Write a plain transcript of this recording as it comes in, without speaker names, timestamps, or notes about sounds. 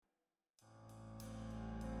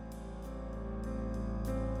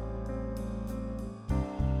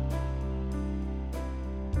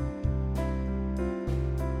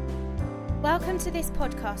Welcome to this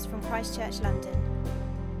podcast from Christ Church London.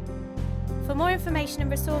 For more information and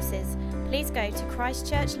resources, please go to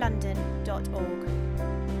christchurchlondon.org.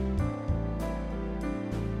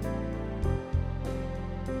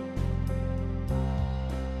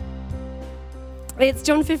 It's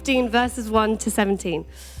John 15, verses 1 to 17.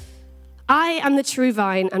 I am the true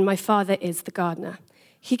vine, and my Father is the gardener.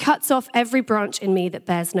 He cuts off every branch in me that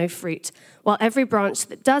bears no fruit, while every branch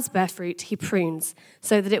that does bear fruit he prunes,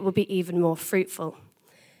 so that it will be even more fruitful.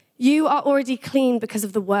 You are already clean because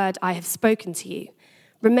of the word I have spoken to you.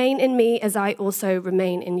 Remain in me as I also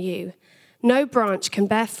remain in you. No branch can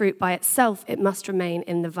bear fruit by itself, it must remain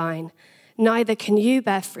in the vine. Neither can you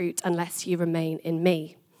bear fruit unless you remain in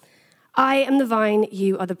me. I am the vine,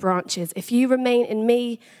 you are the branches. If you remain in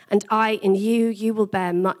me and I in you, you will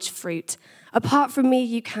bear much fruit. Apart from me,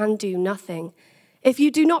 you can do nothing. If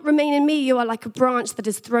you do not remain in me, you are like a branch that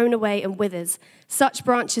is thrown away and withers. Such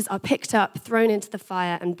branches are picked up, thrown into the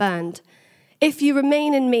fire, and burned. If you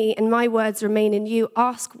remain in me and my words remain in you,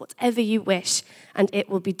 ask whatever you wish, and it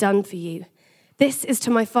will be done for you. This is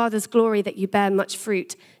to my Father's glory that you bear much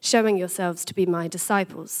fruit, showing yourselves to be my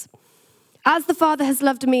disciples. As the Father has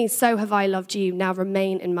loved me, so have I loved you. Now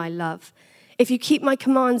remain in my love. If you keep my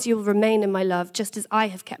commands, you will remain in my love, just as I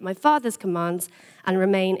have kept my Father's commands and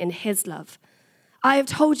remain in his love. I have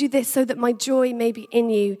told you this so that my joy may be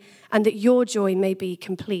in you and that your joy may be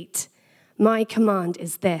complete. My command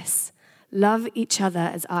is this: love each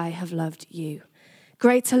other as I have loved you.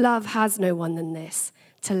 Greater love has no one than this,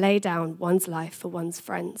 to lay down one's life for one's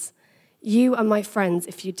friends. You are my friends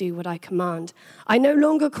if you do what I command. I no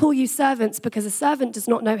longer call you servants because a servant does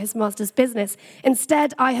not know his master's business.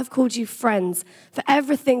 Instead, I have called you friends, for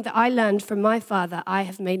everything that I learned from my Father I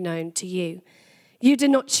have made known to you. You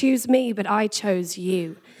did not choose me, but I chose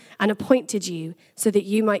you and appointed you so that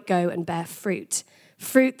you might go and bear fruit,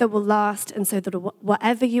 fruit that will last, and so that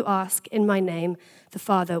whatever you ask in my name, the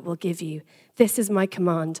Father will give you. This is my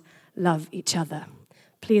command: love each other.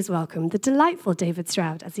 Please welcome the delightful David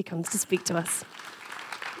Stroud as he comes to speak to us.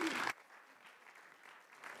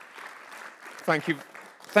 Thank you.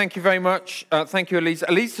 Thank you very much. Thank you, Elise.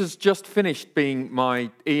 Elise has just finished being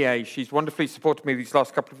my EA. She's wonderfully supported me these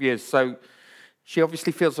last couple of years, so she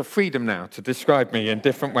obviously feels a freedom now to describe me in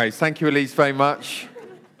different ways. Thank you, Elise, very much.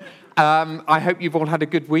 I hope you've all had a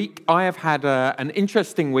good week. I have had an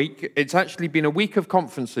interesting week. It's actually been a week of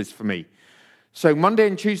conferences for me. So Monday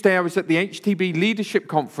and Tuesday, I was at the HTB Leadership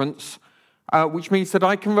Conference, which means that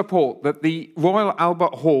I can report that the Royal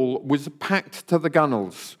Albert Hall was packed to the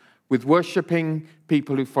gunnels with worshipping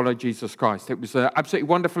people who follow Jesus Christ. It was an absolutely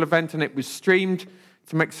wonderful event, and it was streamed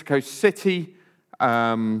to Mexico City,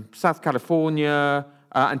 South California,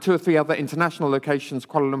 and 2 or 3 other international locations,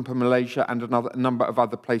 Kuala Lumpur, Malaysia, and a number of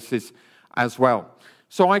other places as well.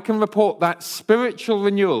 So I can report that spiritual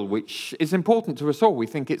renewal, which is important to us all. We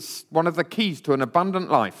think it's one of the keys to an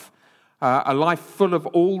abundant life, a life full of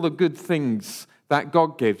all the good things that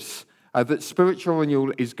God gives, that spiritual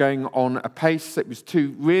renewal is going on apace. It was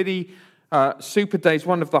 2 really super days.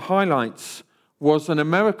 One of the highlights was an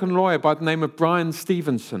American lawyer by the name of Bryan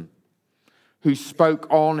Stevenson, who spoke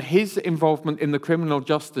on his involvement in the criminal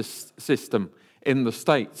justice system in the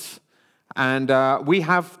States. And we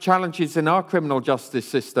have challenges in our criminal justice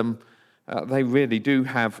system. They really do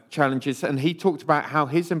have challenges. And he talked about how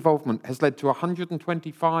his involvement has led to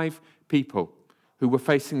 125 people who were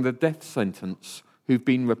facing the death sentence, who've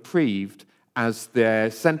been reprieved as their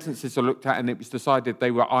sentences are looked at, and it was decided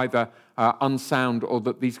they were either unsound or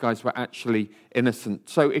that these guys were actually innocent.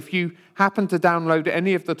 So if you happen to download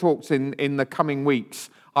any of the talks in the coming weeks,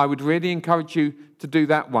 I would really encourage you to do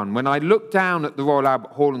that one. When I looked down at the Royal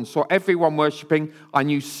Albert Hall and saw everyone worshipping, I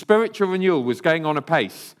knew spiritual renewal was going on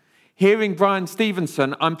apace. Hearing Bryan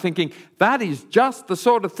Stevenson, I'm thinking, that is just the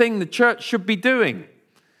sort of thing the church should be doing.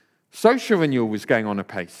 Social renewal was going on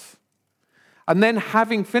apace. And then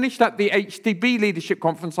having finished at the HTB Leadership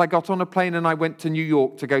Conference, I got on a plane and I went to New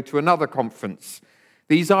York to go to another conference.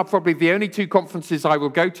 These are probably the only 2 conferences I will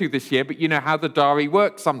go to this year, but you know how the diary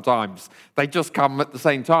works sometimes. They just come at the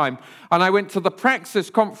same time. And I went to the Praxis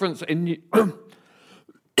Conference in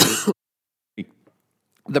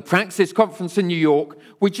the Praxis Conference in New York,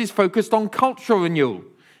 which is focused on cultural renewal.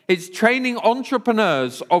 It's training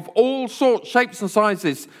entrepreneurs of all sorts, shapes and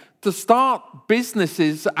sizes to start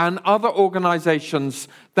businesses and other organizations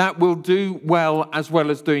that will do well as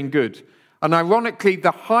doing good. And ironically, the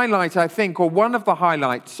highlight, I think, or one of the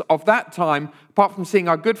highlights of that time, apart from seeing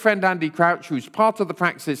our good friend Andy Crouch, who's part of the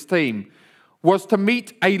Praxis team, was to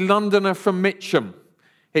meet a Londoner from Mitcham.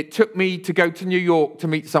 It took me to go to New York to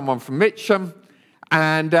meet someone from Mitcham,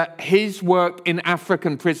 And his work in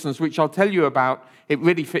African prisons, which I'll tell you about, it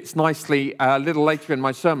really fits nicely a little later in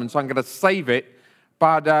my sermon, so I'm going to save it.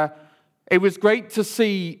 But it was great to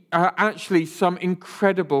see actually some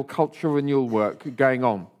incredible cultural renewal work going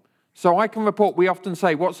on. So I can report, we often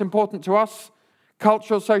say, what's important to us?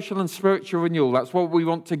 Cultural, social, and spiritual renewal. That's what we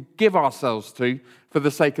want to give ourselves to for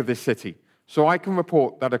the sake of this city. So I can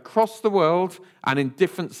report that across the world and in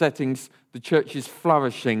different settings, the church is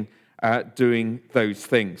flourishing doing those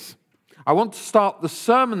things. I want to start the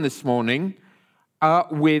sermon this morning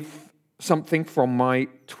with something from my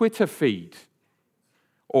Twitter feed.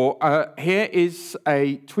 Here is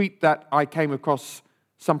a tweet that I came across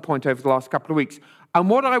some point over the last couple of weeks. And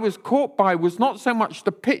what I was caught by was not so much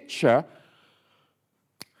the picture.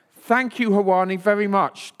 Thank you, Hawani, very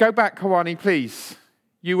much. Go back, Hawani, please.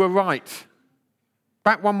 You were right.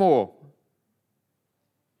 Back one more.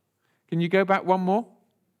 Can you go back one more?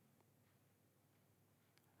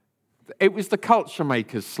 It was the Culture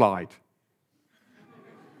Makers slide.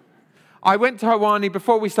 I went to Hawani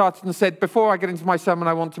before we started and said, before I get into my sermon,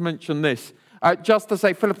 I want to mention this. Just to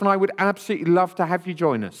say, Philip and I would absolutely love to have you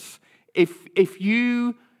join us. If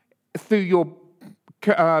you, through your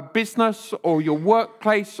business or your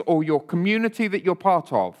workplace or your community that you're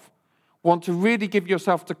part of, want to really give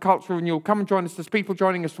yourself to cultural renewal, come and join us. There's people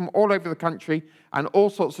joining us from all over the country and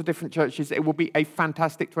all sorts of different churches. It will be a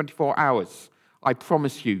fantastic 24 hours. I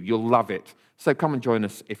promise you, you'll love it. So come and join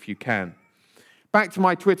us if you can. Back to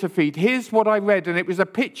my Twitter feed. Here's what I read, and it was a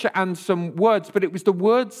picture and some words, but it was the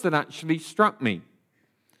words that actually struck me.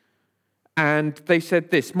 And they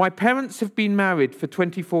said this: my parents have been married for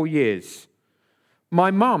 24 years.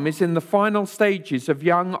 My mum is in the final stages of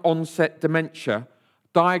young onset dementia,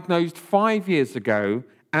 diagnosed 5 years ago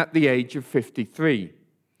at the age of 53.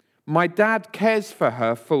 My dad cares for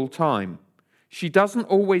her full time. She doesn't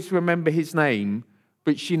always remember his name,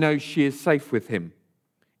 but she knows she is safe with him.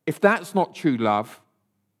 If that's not true love,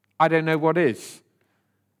 I don't know what is.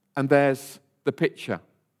 And there's the picture.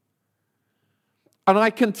 And I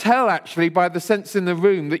can tell actually by the sense in the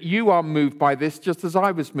room that you are moved by this just as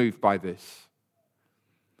I was moved by this.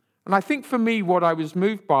 And I think for me what I was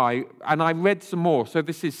moved by, and I read some more, so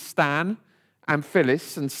this is Stan and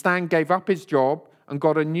Phyllis, and Stan gave up his job and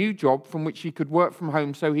got a new job from which he could work from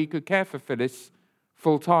home so he could care for Phyllis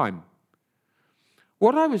full time.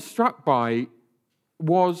 What I was struck by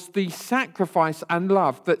was the sacrifice and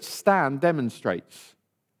love that Stan demonstrates.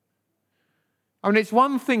 I mean, it's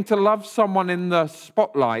one thing to love someone in the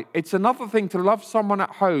spotlight. It's another thing to love someone at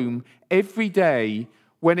home every day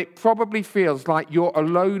when it probably feels like you're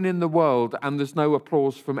alone in the world and there's no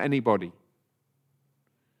applause from anybody.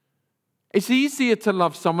 It's easier to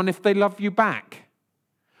love someone if they love you back.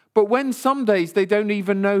 But when some days they don't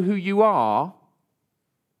even know who you are,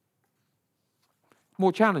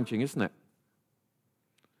 more challenging, isn't it?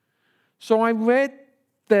 So I read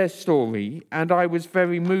their story and I was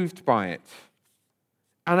very moved by it.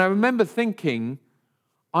 And I remember thinking,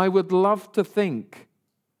 I would love to think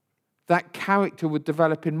that character would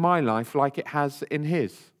develop in my life like it has in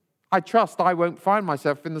his. I trust I won't find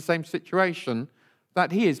myself in the same situation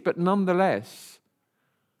that he is, but nonetheless,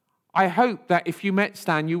 I hope that if you met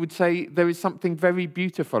Stan, you would say there is something very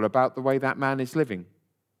beautiful about the way that man is living.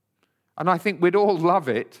 And I think we'd all love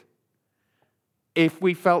it if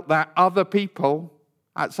we felt that other people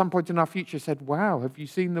at some point in our future said, wow, have you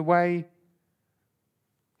seen the way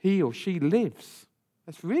he or she lives?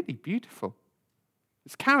 That's really beautiful.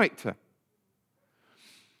 It's character.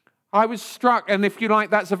 I was struck, and if you like,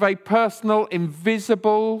 that's a very personal,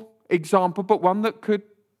 invisible example, but one that could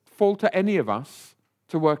fall to any of us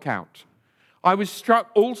to work out. I was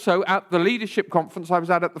struck also at the leadership conference I was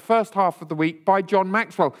at the first half of the week by John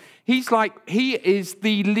Maxwell. He is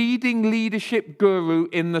the leading leadership guru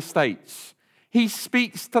in the States. He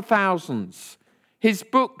speaks to thousands. His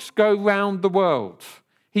books go round the world.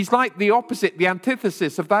 He's like the opposite, the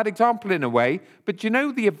antithesis of that example in a way. But do you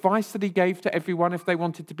know the advice that he gave to everyone if they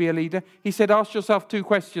wanted to be a leader? He said, ask yourself 2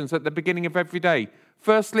 questions at the beginning of every day.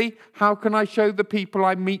 Firstly, how can I show the people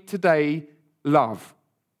I meet today love?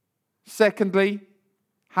 Secondly,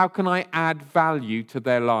 how can I add value to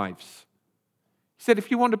their lives? He said, if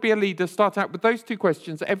you want to be a leader, start out with those 2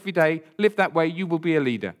 questions every day. Live that way, you will be a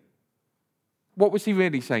leader. What was he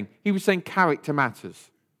really saying? He was saying character matters.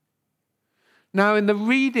 Now, in the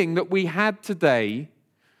reading that we had today,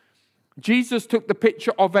 Jesus took the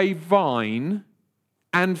picture of a vine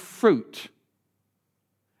and fruit.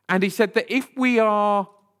 And he said that if we are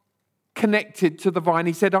connected to the vine,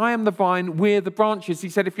 he said, I am the vine, we're the branches. He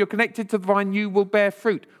said, if you're connected to the vine, you will bear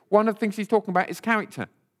fruit. One of the things he's talking about is character.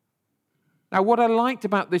 Now, what I liked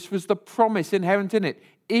about this was the promise inherent in it.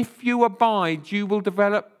 If you abide, you will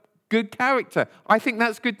develop good character. I think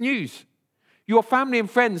that's good news. Your family and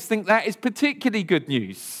friends think that is particularly good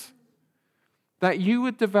news. That you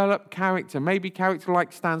would develop character, maybe character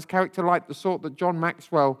like Stan's, character like the sort that John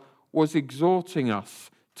Maxwell was exhorting us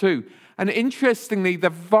to. And interestingly, the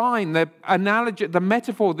vine, the analogy, the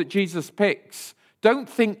metaphor that Jesus picks, don't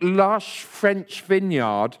think lush French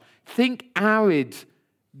vineyard, think arid,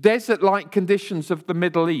 desert-like conditions of the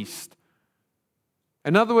Middle East.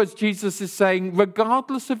 In other words, Jesus is saying,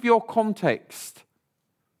 regardless of your context,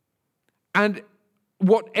 and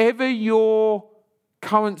whatever your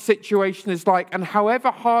current situation is like, and however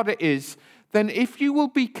hard it is, then if you will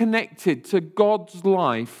be connected to God's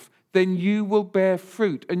life, then you will bear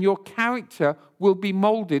fruit, and your character will be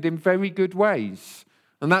molded in very good ways.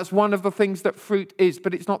 And that's one of the things that fruit is,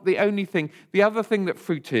 but it's not the only thing. The other thing that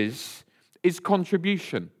fruit is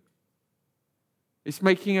contribution. It's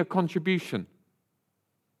making a contribution.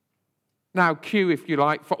 Now, Q, if you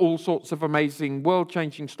like, for all sorts of amazing,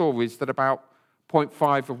 world-changing stories that about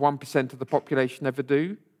 0.5 of 1% of the population ever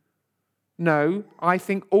do. No, I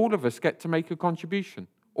think all of us get to make a contribution.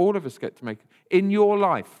 All of us get to make it. In your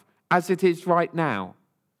life, as it is right now.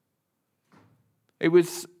 It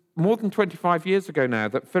was more than 25 years ago now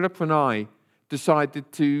that Philip and I decided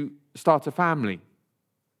to start a family.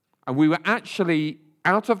 And we were actually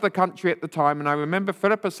out of the country at the time, and I remember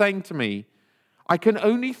Philippa saying to me, I can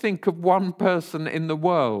only think of one person in the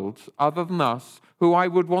world, other than us, who I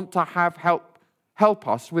would want to have help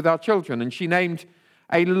us with our children. And she named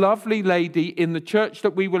a lovely lady in the church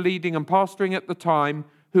that we were leading and pastoring at the time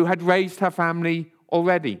who had raised her family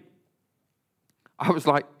already. I was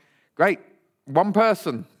like, great, one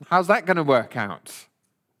person. How's that going to work out?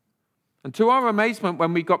 And to our amazement,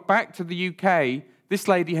 when we got back to the UK, this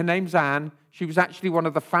lady, her name's Anne, she was actually one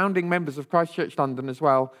of the founding members of Christ Church London as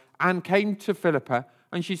well. Anne came to Philippa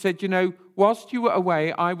and she said, you know, whilst you were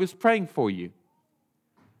away, I was praying for you.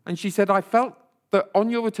 And she said, I felt that on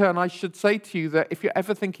your return, I should say to you that if you're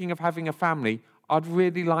ever thinking of having a family, I'd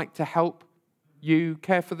really like to help you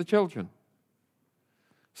care for the children.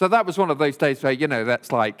 So that was one of those days where, you know,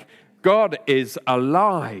 that's like, God is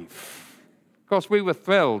alive. Of course, we were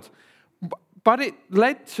thrilled. But it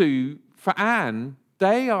led to, for Anne,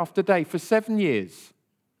 day after day, for 7 years,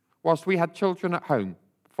 whilst we had children at home,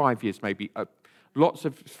 5 years maybe,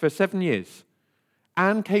 for 7 years,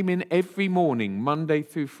 Anne came in every morning, Monday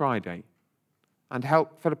through Friday, and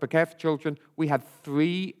helped Philippa care for children. We had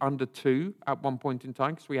 3 under 2 at one point in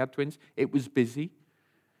time, because we had twins. It was busy.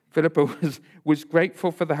 Philippa was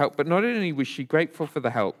grateful for the help, but not only was she grateful for the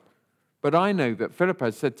help, but I know that Philippa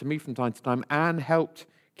has said to me from time to time, Anne helped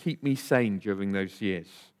keep me sane during those years.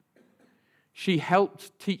 She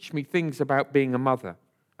helped teach me things about being a mother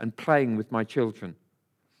and playing with my children.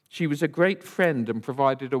 She was a great friend and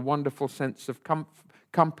provided a wonderful sense of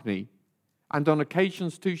company. And on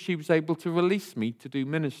occasions, too, she was able to release me to do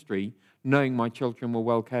ministry, knowing my children were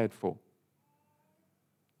well cared for.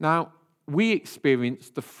 Now, we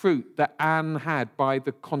experienced the fruit that Anne had by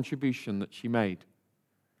the contribution that she made.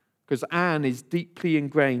 Because Anne is deeply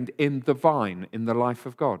ingrained in the vine, in the life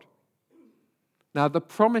of God. Now, the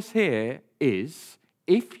promise here is,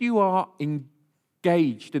 if you are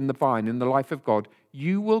engaged in the vine, in the life of God,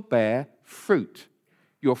 you will bear fruit.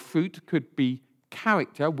 Your fruit could be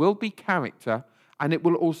character, will be character, and it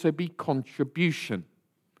will also be contribution.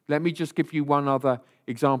 Let me just give you one other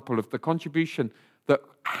example of the contribution that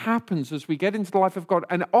happens as we get into the life of God.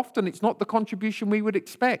 And often it's not the contribution we would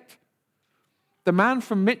expect. The man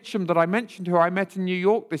from Mitcham that I mentioned, who I met in New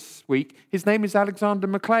York this week, his name is Alexander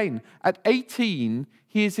McLean. At 18,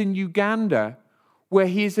 he is in Uganda, where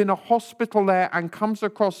he is in a hospital there and comes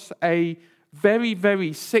across a very,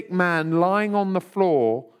 very sick man lying on the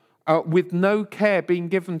floor with no care being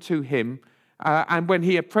given to him. And when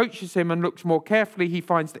he approaches him and looks more carefully, he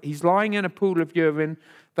finds that he's lying in a pool of urine,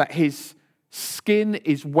 that his skin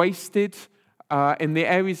is wasted in the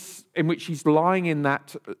areas in which he's lying in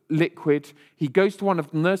that liquid. He goes to one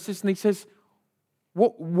of the nurses and he says,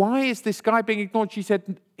 why is this guy being ignored? She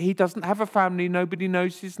said, he doesn't have a family, nobody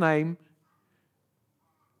knows his name,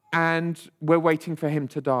 and we're waiting for him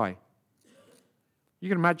to die. You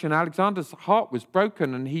can imagine Alexander's heart was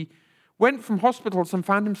broken, and he went from hospitals and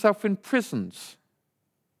found himself in prisons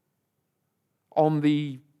on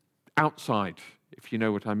the outside, if you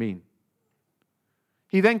know what I mean.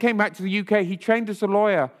 He then came back to the UK. He trained as a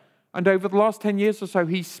lawyer, and over the last 10 years or so,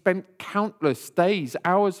 he's spent countless days,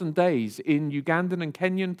 hours and days in Ugandan and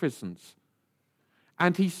Kenyan prisons.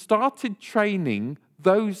 And he started training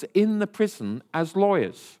those in the prison as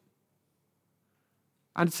lawyers.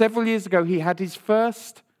 And several years ago, he had his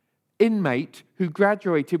first inmate who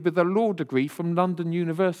graduated with a law degree from London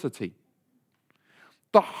University.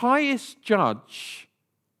 The highest judge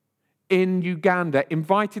in Uganda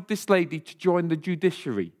invited this lady to join the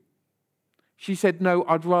judiciary. She said, no,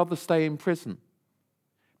 I'd rather stay in prison.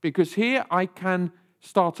 Because here I can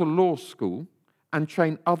start a law school and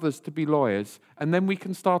train others to be lawyers, and then we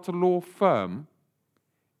can start a law firm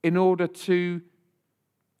in order to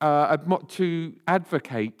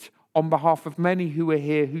advocate on behalf of many who are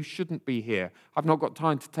here who shouldn't be here. I've not got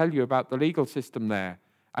time to tell you about the legal system there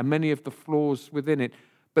and many of the flaws within it,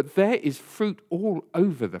 but there is fruit all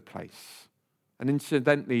over the place. And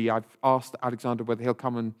incidentally, I've asked Alexander whether he'll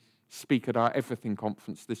come and speak at our Everything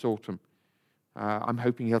conference this autumn. I'm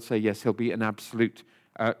hoping he'll say yes, he'll be an absolute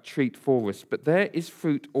treat for us. But there is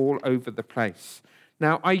fruit all over the place.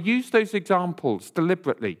 Now, I use those examples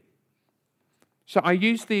deliberately. So I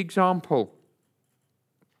use the example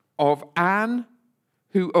of Anne,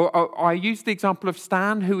 I use the example of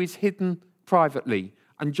Stan, who is hidden privately,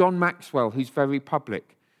 and John Maxwell, who's very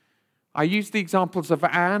public. I use the examples of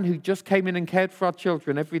Anne, who just came in and cared for our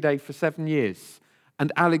children every day for 7 years,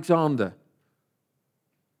 and Alexander.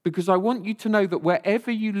 Because I want you to know that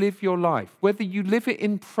wherever you live your life, whether you live it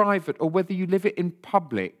in private or whether you live it in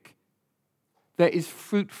public, there is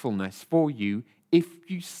fruitfulness for you if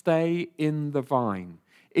you stay in the vine.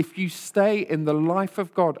 If you stay in the life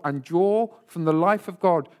of God and draw from the life of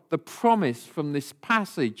God, the promise from this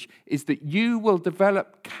passage is that you will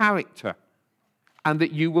develop character and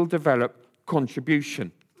that you will develop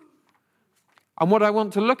contribution. And what I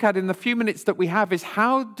want to look at in the few minutes that we have is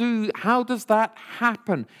how does that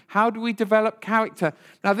happen? How do we develop character?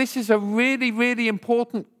 Now, this is a really, really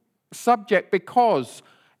important subject because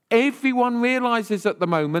everyone realizes at the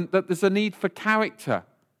moment that there's a need for character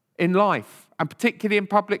in life, and particularly in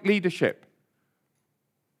public leadership.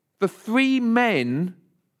 The three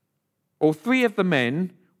of the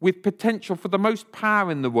men with potential for the most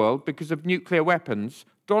power in the world because of nuclear weapons,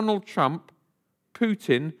 Donald Trump,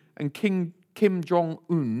 Putin, and Kim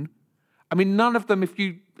Jong-un, I mean, none of them, if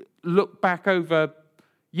you look back over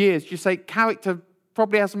years, you say character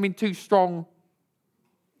probably hasn't been too strong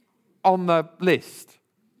on the list.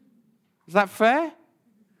 Is that fair?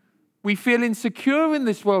 We feel insecure in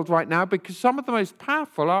this world right now because some of the most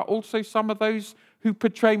powerful are also some of those who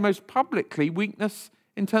portray most publicly weakness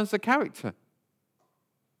in terms of character.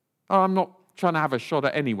 I'm not trying to have a shot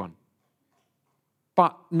at anyone.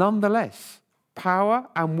 But nonetheless, power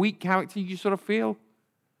and weak character, you sort of feel.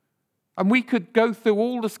 And we could go through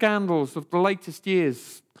all the scandals of the latest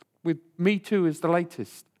years, with Me Too as the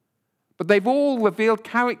latest. But they've all revealed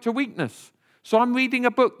character weakness. So I'm reading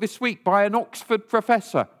a book this week by an Oxford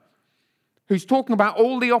professor who's talking about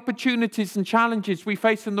all the opportunities and challenges we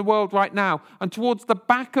face in the world right now. And towards the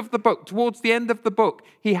back of the book, towards the end of the book,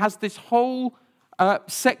 he has this whole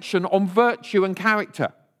section on virtue and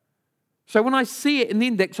character. So when I see it in the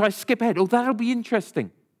index, I skip ahead. Oh, that'll be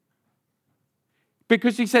interesting.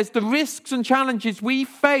 Because he says the risks and challenges we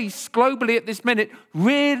face globally at this minute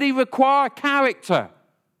really require character.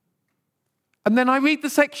 And then I read the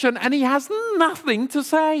section and he has nothing to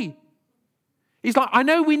say. He's like, I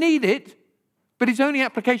know we need it, but his only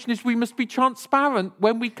application is we must be transparent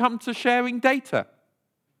when we come to sharing data.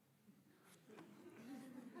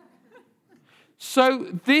 So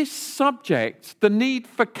this subject, the need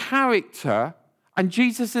for character, and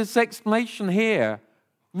Jesus' explanation here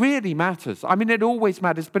really matters. I mean, it always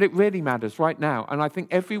matters, but it really matters right now. And I think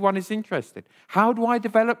everyone is interested. How do I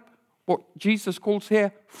develop what Jesus calls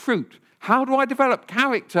here fruit? How do I develop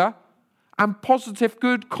character and positive,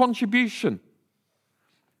 good contribution?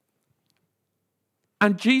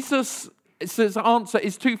 And Jesus' answer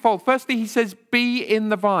is twofold. Firstly, he says, be in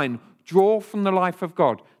the vine, draw from the life of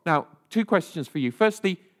God. Now, 2 questions for you.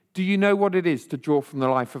 Firstly, do you know what it is to draw from the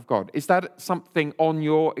life of God? Is that something on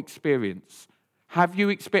your experience? Have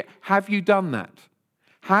you done that?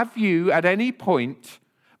 Have you at any point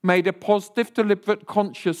made a positive, deliberate,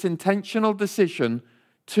 conscious, intentional decision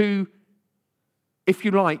to, if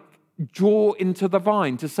you like, draw into the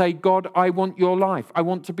vine, to say, God, I want your life. I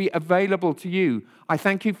want to be available to you. I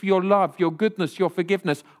thank you for your love, your goodness, your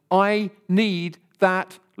forgiveness. I need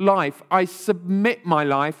that life. I submit my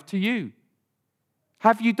life to you.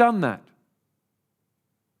 Have you done that?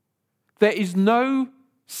 There is no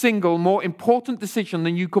single more important decision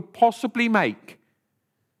than you could possibly make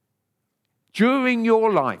during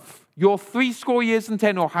your life, your 70 years and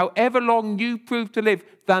 10, or however long you prove to live,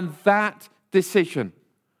 than that decision.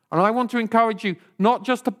 And I want to encourage you not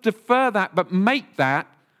just to defer that, but make that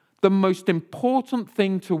the most important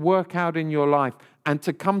thing to work out in your life and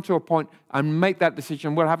to come to a point and make that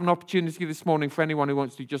decision. We'll have an opportunity this morning for anyone who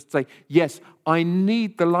wants to just say, yes, I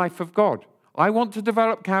need the life of God. I want to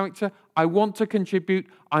develop character. I want to contribute.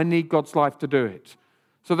 I need God's life to do it.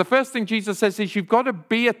 So the first thing Jesus says is you've got to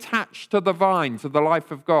be attached to the vine, to the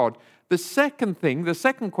life of God. The second thing, the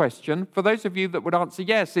second question, for those of you that would answer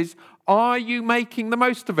yes, is are you making the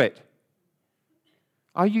most of it?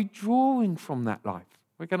 Are you drawing from that life?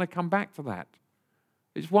 We're going to come back to that.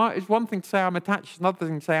 It's one thing to say I'm attached, it's another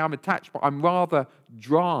thing to say I'm attached, but I'm rather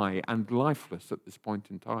dry and lifeless at this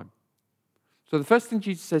point in time. So the first thing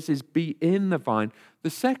Jesus says is be in the vine. The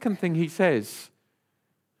second thing he says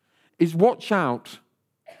is watch out,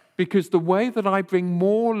 because the way that I bring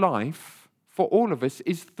more life for all of us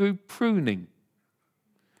is through pruning.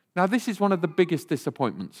 Now, this is one of the biggest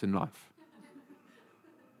disappointments in life.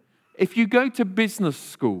 If you go to business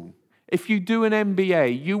school, if you do an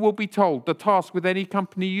MBA, you will be told the task with any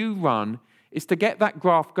company you run is to get that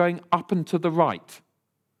graph going up and to the right.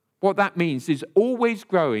 What that means is always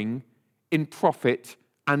growing in profit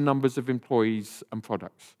and numbers of employees and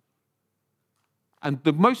products. And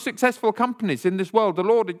the most successful companies in this world are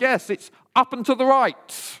lauded, yes, it's up and to the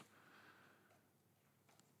right.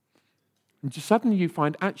 And just suddenly you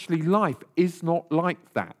find actually life is not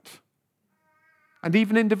like that. And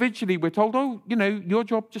even individually, we're told, oh, your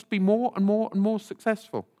job just be more and more and more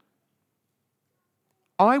successful.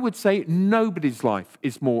 I would say nobody's life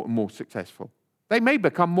is more and more successful. They may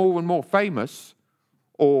become more and more famous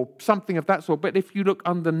or something of that sort, but if you look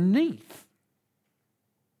underneath,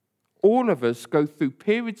 all of us go through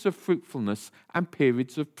periods of fruitfulness and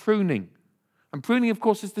periods of pruning. And pruning, of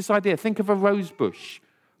course, is this idea. Think of a rose bush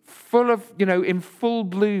full of, in full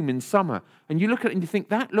bloom in summer. And you look at it and you think,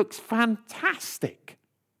 that looks fantastic.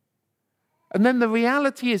 And then the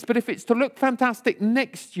reality is, but if it's to look fantastic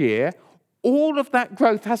next year, all of that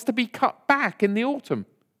growth has to be cut back in the autumn.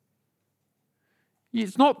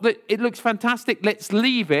 It's not that it looks fantastic, let's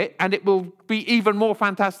leave it, and it will be even more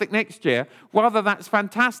fantastic next year. Rather, that's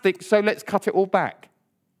fantastic, so let's cut it all back.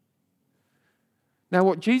 Now,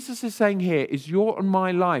 what Jesus is saying here is your and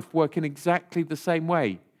my life work in exactly the same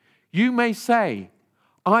way. You may say,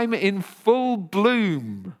 I'm in full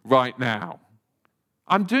bloom right now.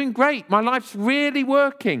 I'm doing great. My life's really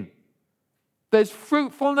working. There's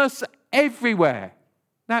fruitfulness everywhere.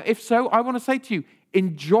 Now, if so, I want to say to you,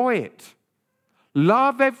 enjoy it.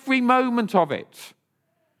 Love every moment of it,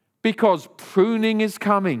 because pruning is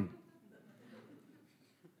coming.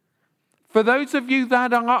 For those of you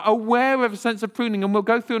that are aware of a sense of pruning, and we'll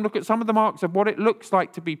go through and look at some of the marks of what it looks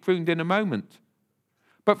like to be pruned in a moment.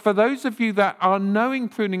 But for those of you that are knowing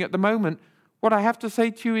pruning at the moment, what I have to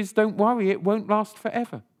say to you is don't worry, it won't last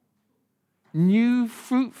forever. New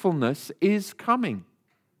fruitfulness is coming.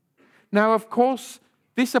 Now, of course,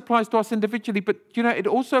 this applies to us individually, but it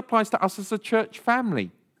also applies to us as a church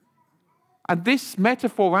family. And this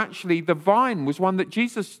metaphor, actually, the vine, was one that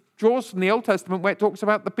Jesus draws from the Old Testament, where it talks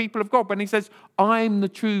about the people of God. When he says, I'm the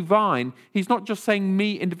true vine, he's not just saying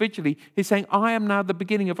me individually, he's saying, I am now the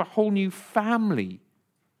beginning of a whole new family.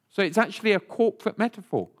 So it's actually a corporate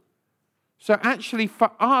metaphor. So actually,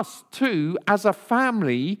 for us too, as a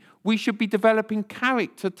family, we should be developing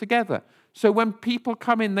character together. So when people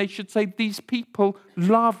come in, they should say, these people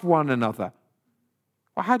love one another.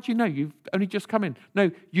 Well, how do you know? You've only just come in.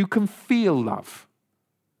 No, you can feel love.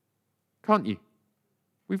 Can't you?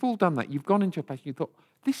 We've all done that. You've gone into a place and you thought,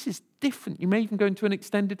 this is different. You may even go into an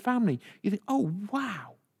extended family. You think, oh,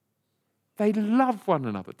 wow. They love one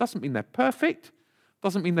another. Doesn't mean they're perfect.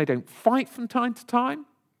 Doesn't mean they don't fight from time to time.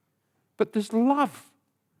 But there's love.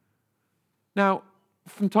 Now,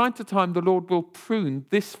 from time to time, the Lord will prune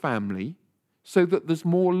this family so that there's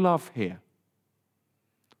more love here.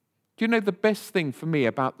 Do you know the best thing for me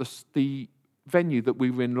about the venue that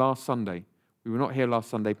we were in last Sunday? We were not here last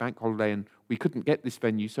Sunday, bank holiday, and we couldn't get this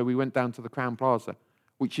venue, so we went down to the Crowne Plaza,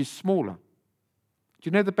 which is smaller. Do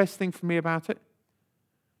you know the best thing for me about it?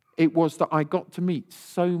 It was that I got to meet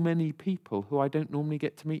so many people who I don't normally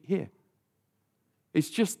get to meet here. It's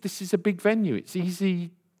just, this is a big venue. It's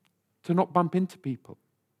easy to not bump into people.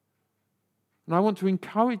 And I want to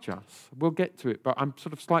encourage us. We'll get to it, but I'm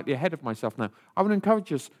sort of slightly ahead of myself now. I want to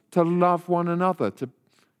encourage us to love one another, to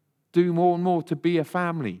do more and more, to be a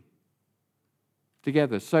family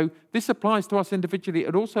together. So this applies to us individually.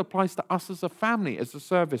 It also applies to us as a family, as a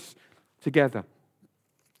service together.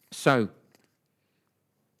 So,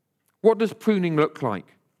 what does pruning look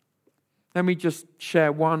like? Let me just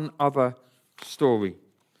share one other story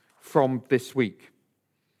from this week.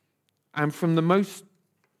 And for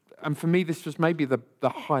me, this was maybe the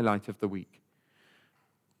highlight of the week.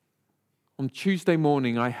 On Tuesday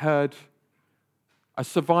morning, I heard a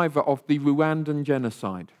survivor of the Rwandan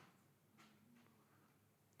genocide.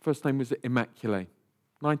 First name was Immaculée.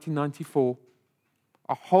 1994,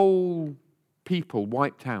 a whole people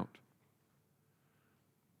wiped out.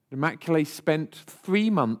 Immaculée spent 3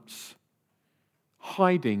 months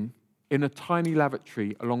hiding in a tiny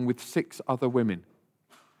lavatory along with 6 other women.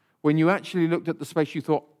 When you actually looked at the space, you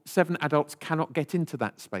thought 7 adults cannot get into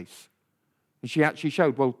that space. And she actually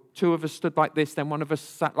showed, 2 of us stood like this, then 1 of us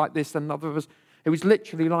sat like this, then another of us. It was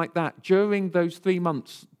literally like that. During those 3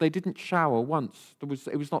 months, they didn't shower once. It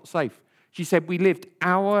was not safe. She said, we lived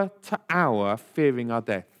hour to hour fearing our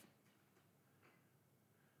death.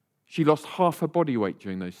 She lost half her body weight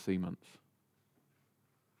during those 3 months.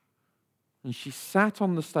 And she sat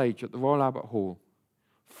on the stage at the Royal Albert Hall,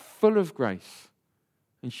 full of grace,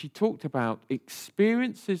 and she talked about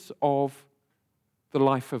experiences of the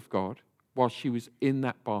life of God while she was in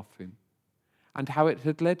that bathroom, and how it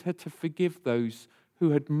had led her to forgive those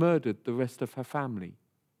who had murdered the rest of her family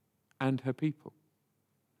and her people.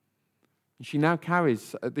 And she now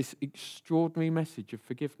carries this extraordinary message of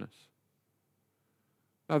forgiveness.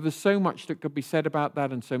 Now, there's so much that could be said about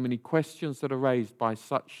that and so many questions that are raised by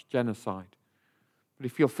such genocide. But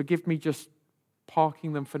if you'll forgive me just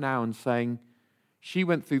parking them for now and saying, she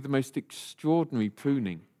went through the most extraordinary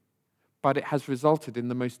pruning, but it has resulted in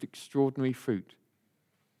the most extraordinary fruit.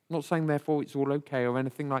 I'm not saying, therefore, it's all okay or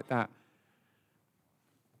anything like that,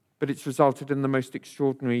 but it's resulted in the most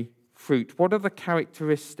extraordinary fruit. What are the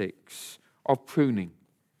characteristics of pruning?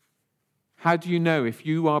 How do you know if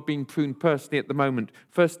you are being pruned personally at the moment?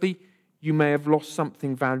 Firstly, you may have lost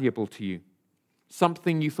something valuable to you,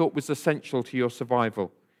 something you thought was essential to your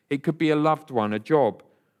survival. It could be a loved one, a job,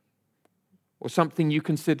 or something you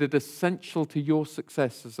considered essential to your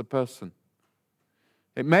success as a person.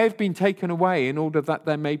 It may have been taken away in order that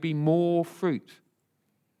there may be more fruit.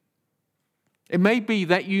 It may be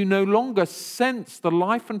that you no longer sense the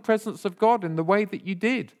life and presence of God in the way that you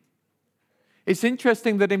did. It's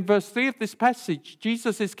interesting that in verse 3 of this passage,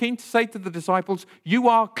 Jesus is keen to say to the disciples, you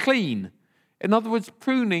are clean. In other words,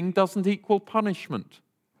 pruning doesn't equal punishment.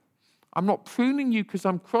 I'm not pruning you because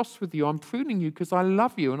I'm cross with you. I'm pruning you because I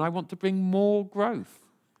love you and I want to bring more growth.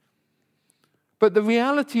 But the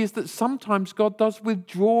reality is that sometimes God does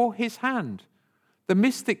withdraw his hand. The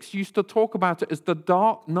mystics used to talk about it as the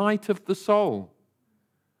dark night of the soul.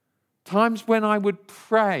 Times when I would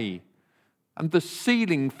pray and the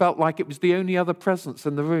ceiling felt like it was the only other presence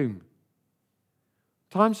in the room.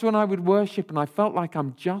 Times when I would worship and I felt like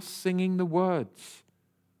I'm just singing the words.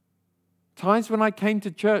 Times when I came to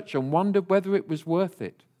church and wondered whether it was worth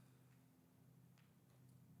it.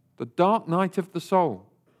 The dark night of the soul.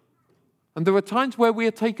 And there are times where we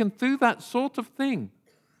are taken through that sort of thing,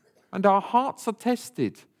 and our hearts are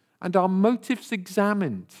tested, and our motives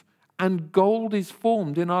examined, and gold is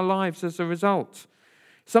formed in our lives as a result.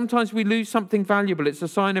 Sometimes we lose something valuable. It's a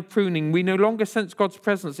sign of pruning. We no longer sense God's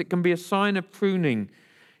presence. It can be a sign of pruning.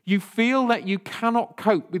 You feel that you cannot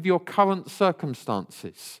cope with your current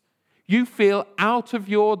circumstances. You feel out of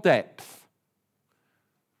your depth.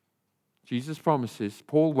 Jesus promises,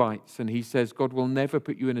 Paul writes, and he says, God will never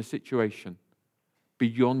put you in a situation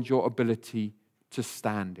beyond your ability to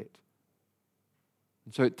stand it.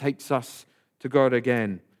 And so it takes us to God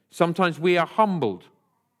again. Sometimes we are humbled.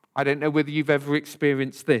 I don't know whether you've ever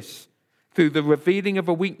experienced this. Through the revealing of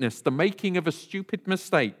a weakness, the making of a stupid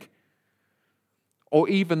mistake, or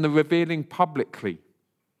even the revealing publicly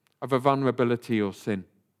of a vulnerability or sin.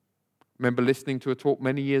 I remember listening to a talk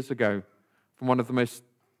many years ago from one of the most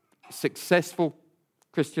successful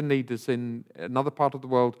Christian leaders in another part of the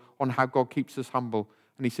world on how God keeps us humble.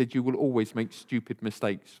 And he said, you will always make stupid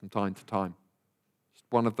mistakes from time to time. It's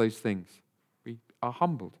one of those things. We are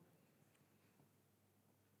humbled.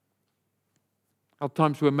 At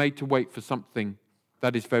times we're made to wait for something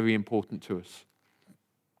that is very important to us.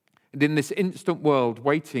 And in this instant world,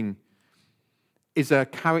 waiting is a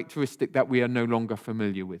characteristic that we are no longer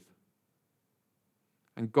familiar with.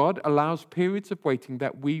 And God allows periods of waiting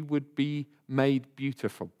that we would be made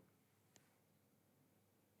beautiful.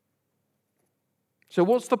 So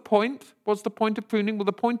what's the point? What's the point of pruning? Well,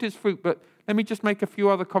 the point is fruit, but let me just make a few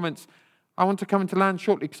other comments. I want to come into land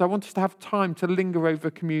shortly because I want us to have time to linger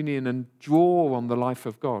over communion and draw on the life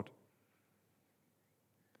of God.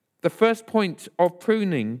 The first point of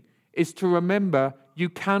pruning is to remember you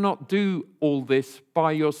cannot do all this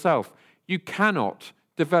by yourself. You cannot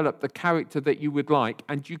develop the character that you would like,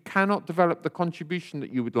 and you cannot develop the contribution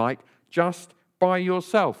that you would like just by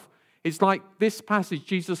yourself. It's like this passage,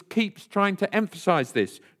 Jesus keeps trying to emphasize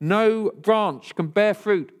this. No branch can bear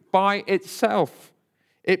fruit by itself.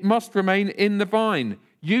 It must remain in the vine.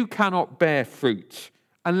 You cannot bear fruit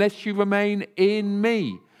unless you remain in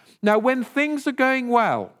me. Now, when things are going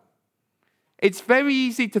well, it's very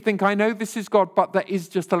easy to think, I know this is God, but there is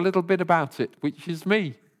just a little bit about it, which is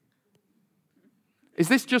me. Is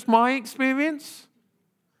this just my experience?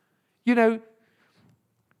 You know,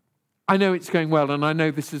 I know it's going well, and I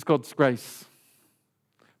know this is God's grace,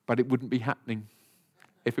 but it wouldn't be happening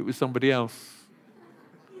if it was somebody else.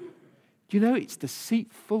 You know, it's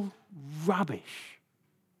deceitful rubbish.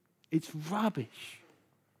 It's rubbish.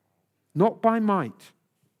 Not by might,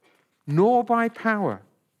 nor by power,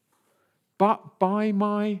 but by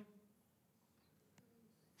my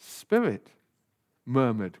Spirit,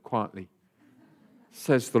 murmured quietly,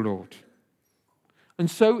 says the Lord. And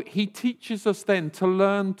so he teaches us then to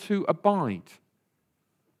learn to abide.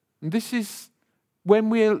 And this is when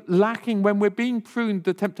we're lacking, when we're being pruned,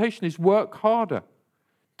 the temptation is work harder,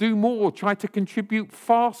 do more, try to contribute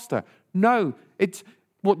faster. No, it's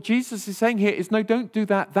what Jesus is saying here is, no, don't do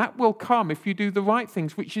that. That will come if you do the right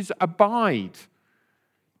things, which is abide.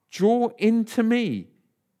 Draw into me.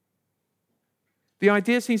 The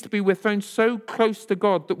idea seems to be we're thrown so close to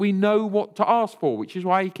God that we know what to ask for, which is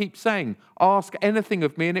why he keeps saying, ask anything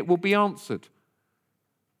of me and it will be answered.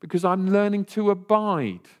 Because I'm learning to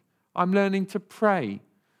abide. I'm learning to pray.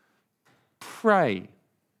 Pray.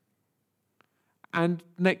 And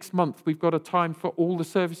next month, we've got a time for all the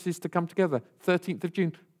services to come together. 13th of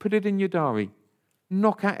June. Put it in your diary.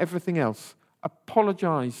 Knock out everything else.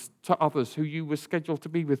 Apologize to others who you were scheduled to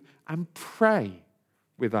be with. And pray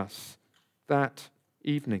with us that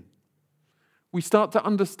evening. We start to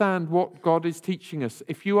understand what God is teaching us.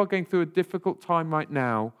 If you are going through a difficult time right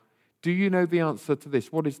now, do you know the answer to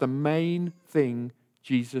this? What is the main thing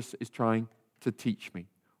Jesus is trying to teach me?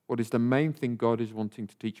 What is the main thing God is wanting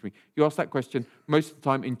to teach me? You ask that question, most of the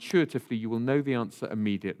time, intuitively, you will know the answer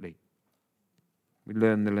immediately. We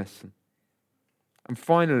learn the lesson. And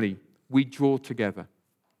finally, we draw together.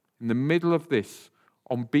 In the middle of this,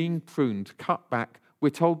 on being pruned, cut back, we're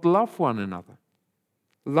told, love one another.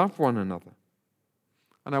 Love one another.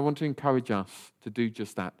 And I want to encourage us to do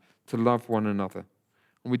just that, to love one another.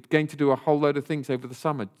 And we're going to do a whole load of things over the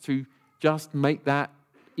summer to just make that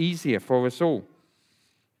easier for us all.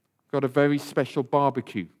 Got a very special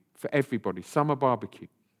barbecue for everybody, summer barbecue.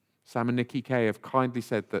 Sam and Nikki Kay have kindly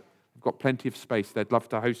said that we've got plenty of space. They'd love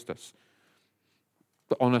to host us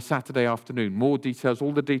on a Saturday afternoon. More details,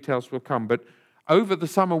 all the details will come. But over the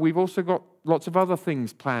summer, we've also got lots of other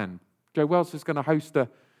things planned. Joe Wells is going to host an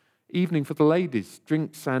evening for the ladies,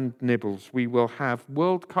 drinks and nibbles. We will have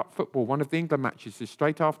World Cup football. One of the England matches is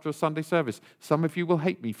straight after a Sunday service. Some of you will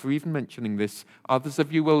hate me for even mentioning this. Others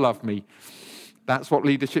of you will love me. That's what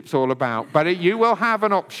leadership's all about. But you will have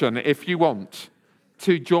an option, if you want,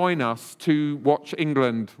 to join us to watch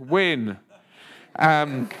England win.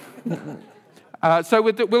 So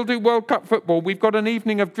we'll do World Cup football. We've got an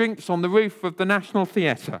evening of drinks on the roof of the National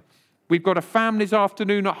Theatre. We've got a families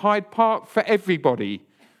afternoon at Hyde Park for everybody,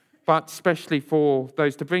 but especially for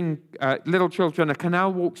those to bring little children, a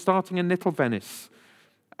canal walk starting in Little Venice,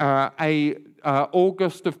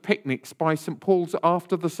 August of picnics by St. Paul's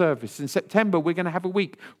after the service. In September, we're going to have a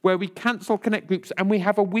week where we cancel Connect groups and we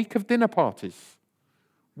have a week of dinner parties.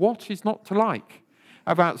 What is not to like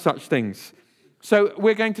about such things? So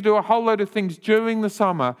we're going to do a whole load of things during the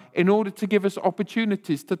summer in order to give us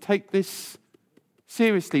opportunities to take this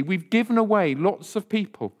seriously. We've given away lots of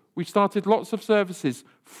people. We've started lots of services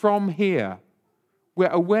from here. We're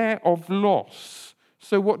aware of loss.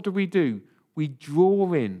 So what do? We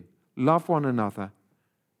draw in, love one another,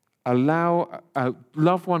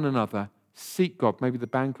 love one another, seek God. Maybe the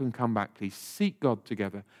band can come back, please. Seek God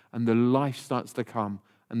together, and the life starts to come,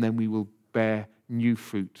 and then we will bear new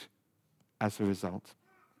fruit as a result.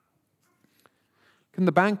 Can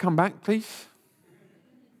the band come back, please?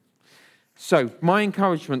 So, my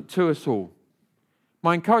encouragement to us all.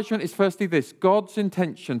 My encouragement is firstly this: God's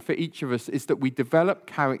intention for each of us is that we develop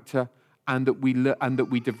character and that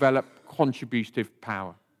we develop contributive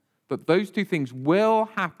power. That those two things will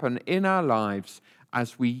happen in our lives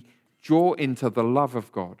as we draw into the love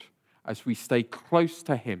of God, as we stay close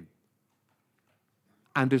to Him,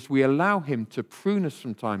 and as we allow Him to prune us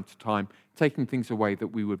from time to time, taking things away that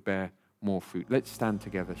we would bear more fruit. Let's stand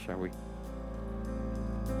together, shall we?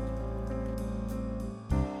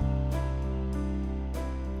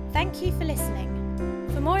 Thank you for listening.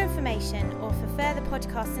 For more information or for further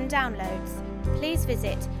podcasts and downloads, please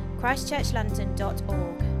visit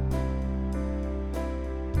christchurchlondon.org.